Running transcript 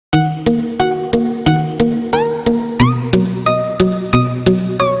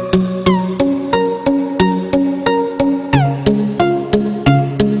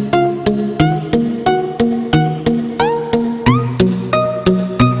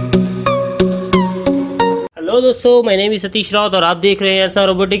Hello दोस्तों, मैं name Satish Raut और आप देख रहे हैं ऐसा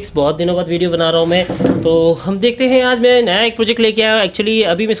रोबोटिक्स। बहुत दिनों बाद वीडियो बना रहा हूं मैं। तो हम देखते हैं, आज मैं नया एक प्रोजेक्ट लेके आया हूं। एक्चुअली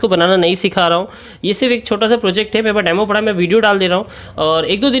अभी मैं इसको बनाना नहीं सिखा रहा हूं, ये सिर्फ एक छोटा सा प्रोजेक्ट है। मेरे पास डेमो पड़ा, मैं वीडियो डाल दे रहा हूं और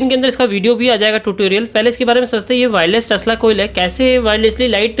एक दो दिन के अंदर इसका वीडियो भी आ जाएगा, ट्यूटोरियल। पहले इसके बारे में समझते हैं। ये वायरलेस टेस्ला कोइल है। कैसे वायरलेसली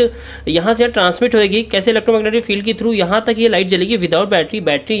लाइट यहाँ से ट्रांसमिट होगी, कैसे इलेक्ट्रोमैग्नेटिक फील्ड के थ्रू यहाँ तक ये लाइट जलेगी विदाउट बैटरी।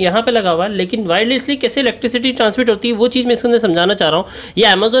 बैटरी यहाँ पे लगा हुआ है, लेकिन वायरलेसली कैसे इलेक्ट्रिसिटी ट्रांसमिट होती है वो चीज़ मैं इसके अंदर समझाना चाह रहा हूँ। ये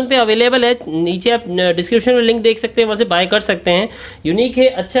अमेजोन पे अवेलेबल है, नीचे आप डिस्क्रिप्शन में लिंक देख सकते हैं, वहाँ से बाय कर सकते हैं। यूनिक है,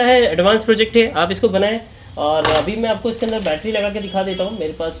 अच्छा है, एडवांस प्रोजेक्ट है, आप इसको बनाएं। और अभी मैं आपको इसके अंदर बैटरी लगा के दिखा देता हूँ।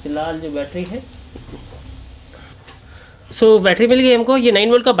 मेरे पास फिलहाल जो बैटरी है, बैटरी मिल गई हमको। ये 9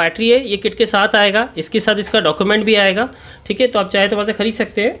 वोल्ट का बैटरी है, ये किट के साथ आएगा, इसके साथ इसका डॉक्यूमेंट भी आएगा। ठीक है, तो आप चाहे तो वहाँ से खरीद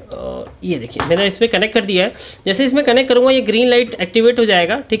सकते हैं। और ये देखिए मैंने इसमें कनेक्ट कर दिया है। जैसे इसमें कनेक्ट करूँगा ये ग्रीन लाइट एक्टिवेट हो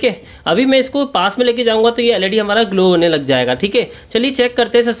जाएगा। ठीक है, अभी मैं इसको पास में लेके जाऊँगा तो ये एलईडी हमारा ग्लो होने लग जाएगा। ठीक है, चलिए चेक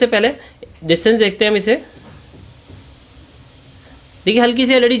करते हैं। सबसे पहले डिस्टेंस देखते हैं हम इसे। देखिए हल्की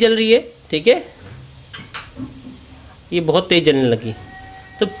सी एलईडी जल रही है। ठीक है, ये बहुत तेज़ जलने लगी।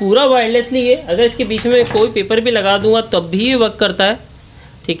 तो पूरा वायरलेसली है। अगर इसके बीच में कोई पेपर भी लगा दूंगा तब भी ये वर्क करता है।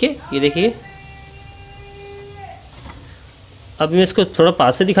 ठीक है, ये देखिए। अब मैं इसको थोड़ा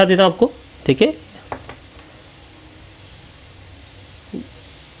पास से दिखा देता हूँ आपको। ठीक है,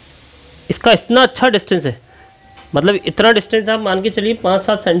 इसका इतना अच्छा डिस्टेंस है, मतलब इतना डिस्टेंस आप मान के चलिए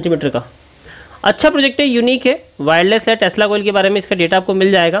 5-7 सेंटीमीटर का। अच्छा प्रोजेक्ट है, यूनिक है, वायरलेस है। टेस्ला कोइल के बारे में इसका डेटा आपको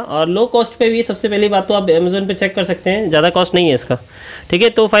मिल जाएगा और लो कॉस्ट पे भी। सबसे पहली बात तो आप अमेजोन पे चेक कर सकते हैं, ज़्यादा कॉस्ट नहीं है इसका। ठीक है,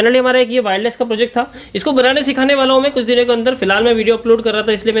 तो फाइनली हमारा एक ये वायरलेस का प्रोजेक्ट था। इसको बनाने सिखाने वाला हूँ मैं कुछ दिनों के अंदर। फिलहाल मैं वीडियो अपलोड कर रहा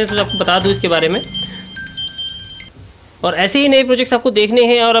था, इसलिए मैं सोचा आपको बता दूँ इसके बारे में। और ऐसे ही नए प्रोजेक्ट्स आपको देखने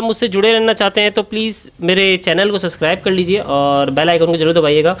हैं और आप मुझसे जुड़े रहना चाहते हैं तो प्लीज़ मेरे चैनल को सब्सक्राइब कर लीजिए और बेल आइकन को जरूर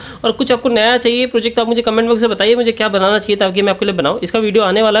दबाइएगा। और कुछ आपको नया चाहिए प्रोजेक्ट, आप मुझे कमेंट बॉक्स में बताइए मुझे क्या बनाना चाहिए ताकि मैं आपके लिए बनाऊँ। इसका वीडियो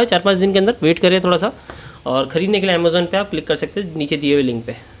आने वाला है 4-5 दिन के अंदर, वेट करिए थोड़ा सा। और ख़रीदने के लिए अमेजोन पे आप क्लिक कर सकते हैं नीचे दिए हुए लिंक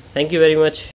पे। Thank you very much.